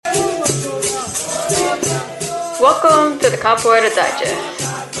Welcome to the Capoeira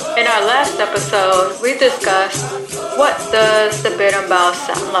Digest. In our last episode, we discussed what does the berimbau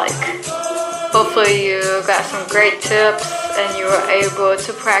sound like. Hopefully you got some great tips and you were able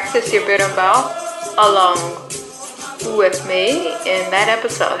to practice your berimbau along with me in that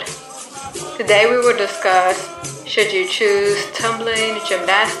episode. Today we will discuss should you choose tumbling,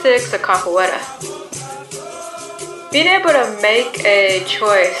 gymnastics, or capoeira. Being able to make a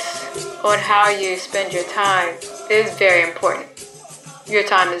choice on how you spend your time is very important. Your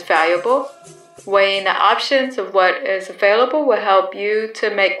time is valuable. Weighing the options of what is available will help you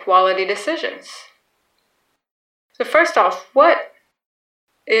to make quality decisions. So first off, what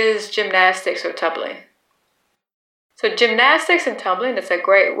is gymnastics or tumbling? So gymnastics and tumbling is a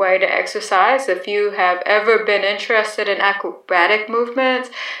great way to exercise. If you have ever been interested in acrobatic movements,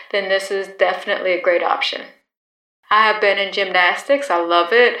 then this is definitely a great option. I have been in gymnastics. I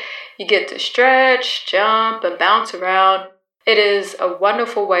love it. You get to stretch, jump, and bounce around. It is a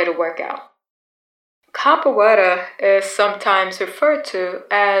wonderful way to work out. Capoeira is sometimes referred to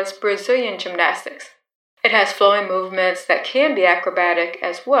as Brazilian gymnastics. It has flowing movements that can be acrobatic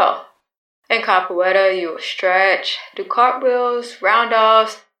as well. In capoeira, you will stretch, do cartwheels,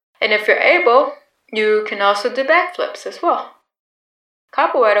 round-offs, and if you're able, you can also do backflips as well.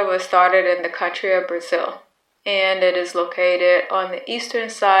 Capoeira was started in the country of Brazil, and it is located on the eastern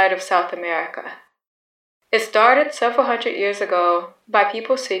side of South America. It started several hundred years ago by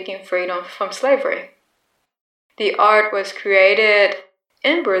people seeking freedom from slavery. The art was created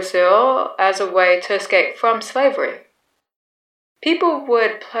in Brazil as a way to escape from slavery. People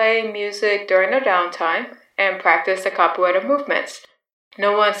would play music during their downtime and practice the capoeira movements.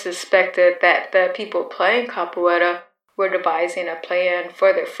 No one suspected that the people playing capoeira were devising a plan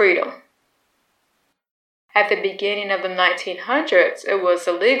for their freedom. At the beginning of the 1900s, it was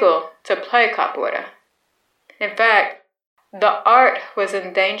illegal to play capoeira. In fact, the art was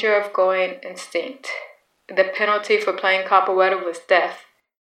in danger of going extinct. The penalty for playing capoeira was death,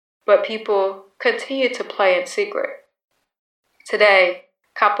 but people continued to play in secret. Today,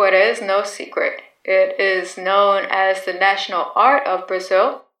 capoeira is no secret. It is known as the national art of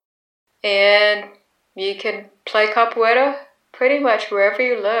Brazil, and you can play capoeira pretty much wherever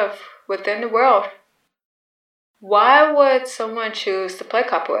you live within the world. Why would someone choose to play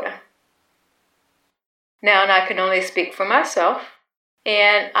capoeira? Now, and I can only speak for myself,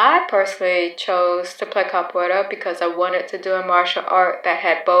 and I personally chose to play capoeira because I wanted to do a martial art that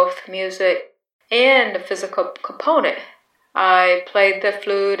had both music and the physical component. I played the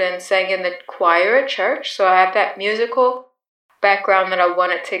flute and sang in the choir at church, so I have that musical background that I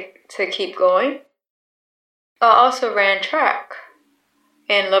wanted to keep going. I also ran track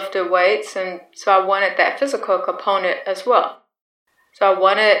and lifted weights, and so I wanted that physical component as well. So I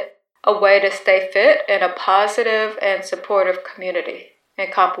wanted a way to stay fit in a positive and supportive community.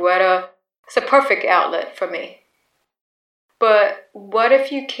 And capoeira is a perfect outlet for me. But what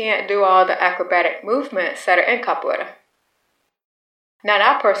if you can't do all the acrobatic movements that are in capoeira? Now,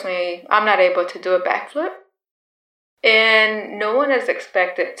 I'm not able to do a backflip, and no one is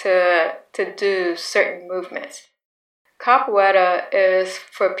expected to do certain movements. Capoeira is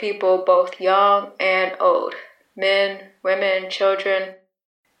for people both young and old, men, women, children.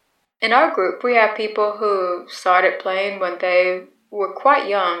 In our group, we have people who started playing when they were quite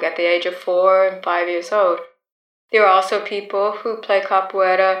young, at the age of 4 and 5 years old. There are also people who play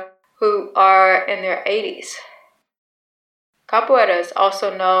capoeira who are in their 80s. Capoeira is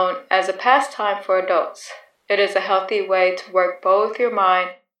also known as a pastime for adults. It is a healthy way to work both your mind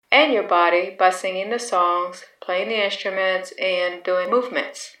and your body by singing the songs, playing the instruments, and doing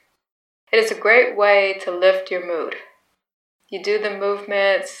movements. It is a great way to lift your mood. You do the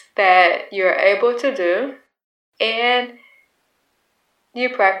movements that you're able to do, and you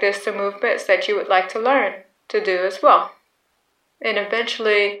practice the movements that you would like to learn to do as well. And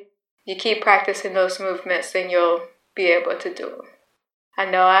eventually, you keep practicing those movements and you'll be able to do them. I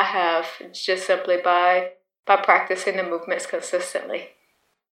know I have, just simply by practicing the movements consistently.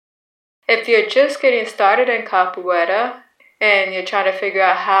 If you're just getting started in capoeira and you're trying to figure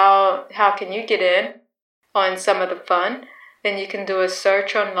out how can you get in on some of the fun, then you can do a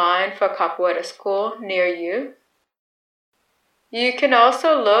search online for capoeira school near you. You can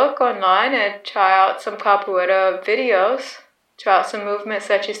also look online and try out some capoeira videos, try out some movements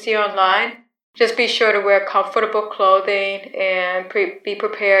that you see online. Just be sure to wear comfortable clothing and be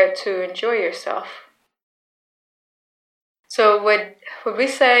prepared to enjoy yourself. So would we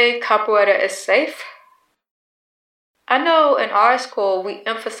say capoeira is safe? I know in our school we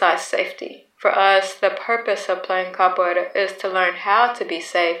emphasize safety. For us, the purpose of playing capoeira is to learn how to be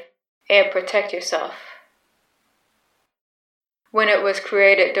safe and protect yourself. When it was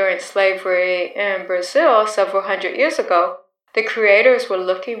created during slavery in Brazil several hundred years ago, the creators were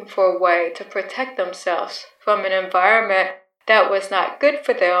looking for a way to protect themselves from an environment that was not good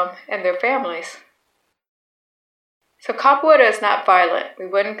for them and their families. So capoeira is not violent. We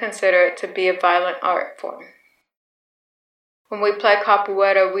wouldn't consider it to be a violent art form. When we play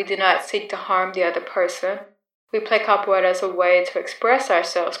capoeira, we do not seek to harm the other person. We play capoeira as a way to express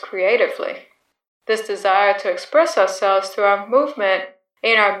ourselves creatively. This desire to express ourselves through our movement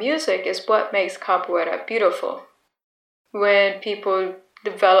and our music is what makes capoeira beautiful. When people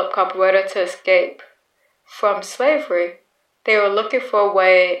developed capoeira to escape from slavery, they were looking for a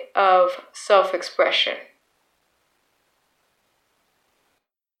way of self-expression.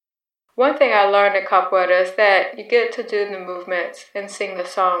 One thing I learned in capoeira is that you get to do the movements and sing the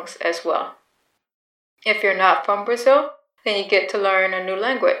songs as well. If you're not from Brazil, then you get to learn a new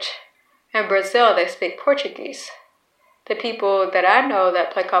language. In Brazil, they speak Portuguese. The people that I know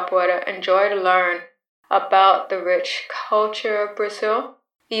that play capoeira enjoy to learn about the rich culture of Brazil.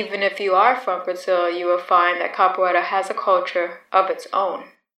 Even if you are from Brazil, you will find that capoeira has a culture of its own.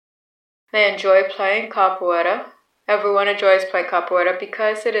 They enjoy playing capoeira. Everyone enjoys playing capoeira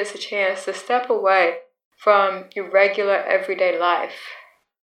because it is a chance to step away from your regular everyday life.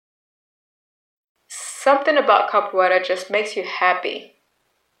 Something about capoeira just makes you happy.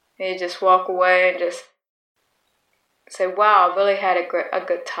 And you just walk away and just say, wow, I really had a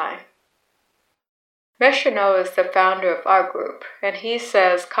good time. Meshano is the founder of our group, and he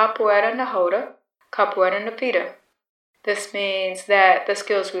says capoeira na roda, capoeira na vida. This means that the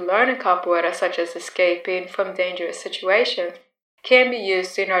skills we learn in capoeira, such as escaping from dangerous situations, can be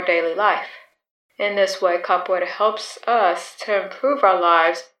used in our daily life. In this way, capoeira helps us to improve our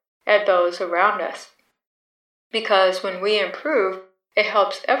lives and those around us. Because when we improve, it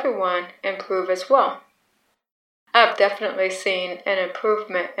helps everyone improve as well. I've definitely seen an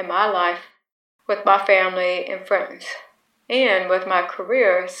improvement in my life with my family and friends, and with my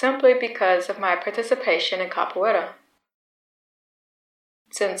career simply because of my participation in capoeira.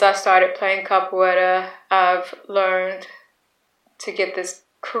 Since I started playing capoeira, I've learned to get this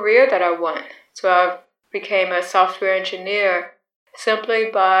career that I want. So I became a software engineer simply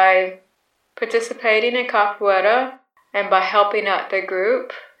by participating in capoeira and by helping out the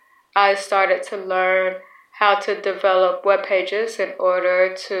group. I started to learn how to develop web pages in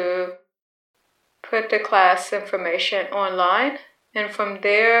order to put the class information online. And from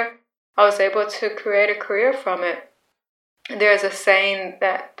there, I was able to create a career from it. There's a saying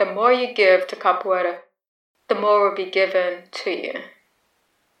that the more you give to capoeira, the more will be given to you.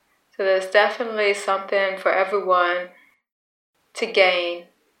 So there's definitely something for everyone to gain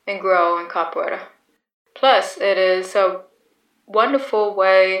and grow in capoeira. Plus, it is a wonderful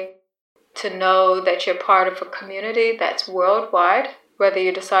way to know that you're part of a community that's worldwide. Whether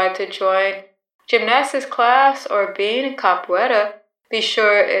you decide to join gymnastics class or being in capoeira, be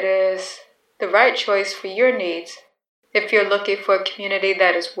sure it is the right choice for your needs. If you're looking for a community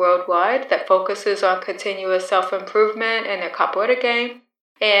that is worldwide, that focuses on continuous self-improvement in their capoeira game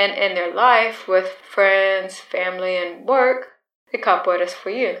and in their life with friends, family, and work, the capoeira is for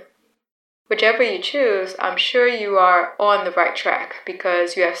you. Whichever you choose, I'm sure you are on the right track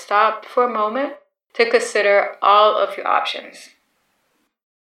because you have stopped for a moment to consider all of your options.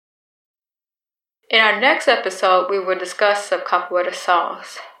 In our next episode, we will discuss some capoeira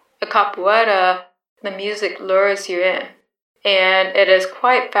songs. The capoeira, the music lures you in, and it is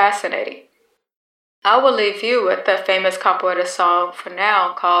quite fascinating. I will leave you with the famous capoeira song for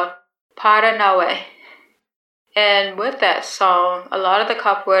now called Paranauê. And with that song, a lot of the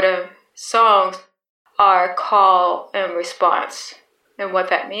capoeira songs are call and response. And what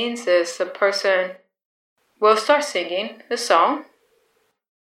that means is the person will start singing the song,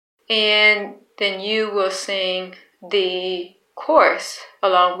 and then you will sing the chorus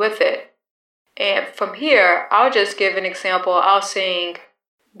along with it. And from here, I'll just give an example. I'll sing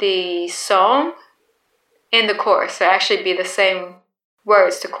the song and the chorus. It'll actually be the same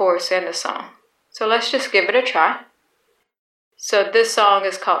words, the chorus and the song. So let's just give it a try. So this song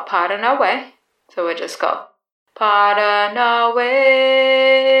is called Paranauê. So we'll just go. Paranauê,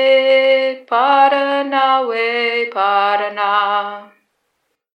 Paranauê, Paraná.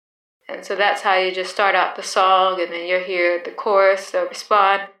 And so that's how you just start out the song, and then you'll hear the chorus, so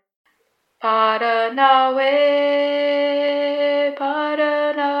respond. Paranauê,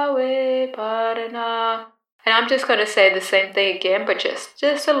 Paranauê, Paraná. And I'm just going to say the same thing again, but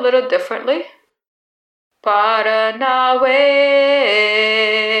just a little differently. Paranauê,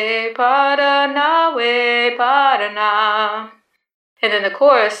 Paranauê, Paraná. And then the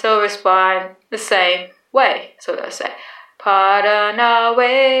chorus will respond the same way. So they'll say, Paranaway,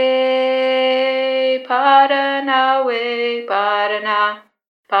 Paranaway, Parana.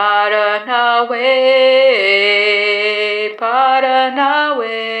 Paranaway,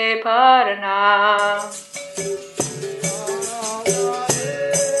 Paranaway, Parana.